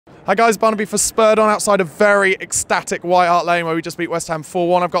Hi guys, Barnaby for Spurred On outside a very ecstatic White Hart Lane where we just beat West Ham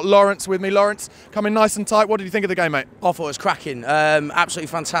 4-1. I've got Lawrence with me. Lawrence, coming nice and tight. What did you think of the game, mate? I thought it was cracking. Absolutely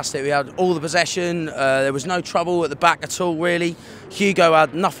fantastic. We had all the possession. There was no trouble at the back at all, really. Hugo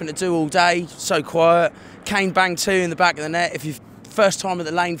had nothing to do all day, so quiet. Kane banged 2 in the back of the net. First time at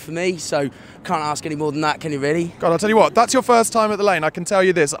the Lane for me, so can't ask any more than that, can you really? God, I'll tell you what, that's your first time at the Lane. I can tell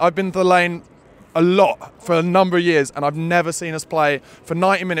you this, I've been to the Lane a lot for a number of years and I've never seen us play for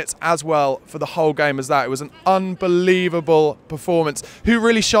 90 minutes as well for the whole game as that. It was an unbelievable performance. Who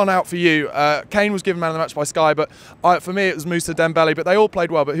really shone out for you? Kane was given man of the match by Sky, but for me it was Mousa, Dembele, but they all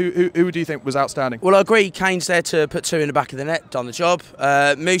played well. But who do you think was outstanding? Well, I agree, Kane's there to put 2 in the back of the net, done the job.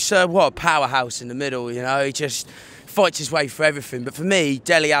 Mousa, what a powerhouse in the middle, you know, he just fights his way for everything. But for me,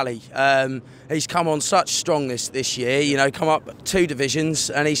 Dele Alli, he's come on such strong this year, you know, come up 2 divisions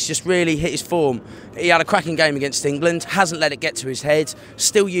and he's just really hit his form. He had a cracking game against England, hasn't let it get to his head,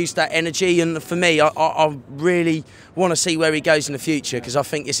 still used that energy, and for me, I really want to see where he goes in the future because I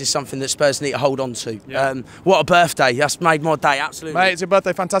think this is something that Spurs need to hold on to. Yeah. What a birthday, that's made my day, absolutely. Mate, it's your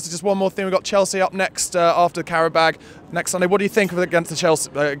birthday, fantastic. Just one more thing, we've got Chelsea up next after the Carabag next Sunday. What do you think of it against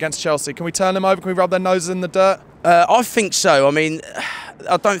Chelsea? Can we turn them over? Can we rub their noses in the dirt? I think so. I mean,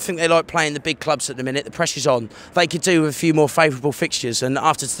 I don't think they like playing the big clubs at the minute. The pressure's on. They could do with a few more favourable fixtures, and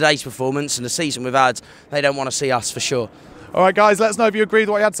after today's performance and the season we've had, they don't want to see us for sure. All right, guys, let us know if you agree with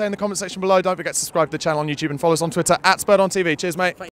what you had to say in the comment section below. Don't forget to subscribe to the channel on YouTube and follow us on Twitter @SpurredOnTV. Cheers, mate.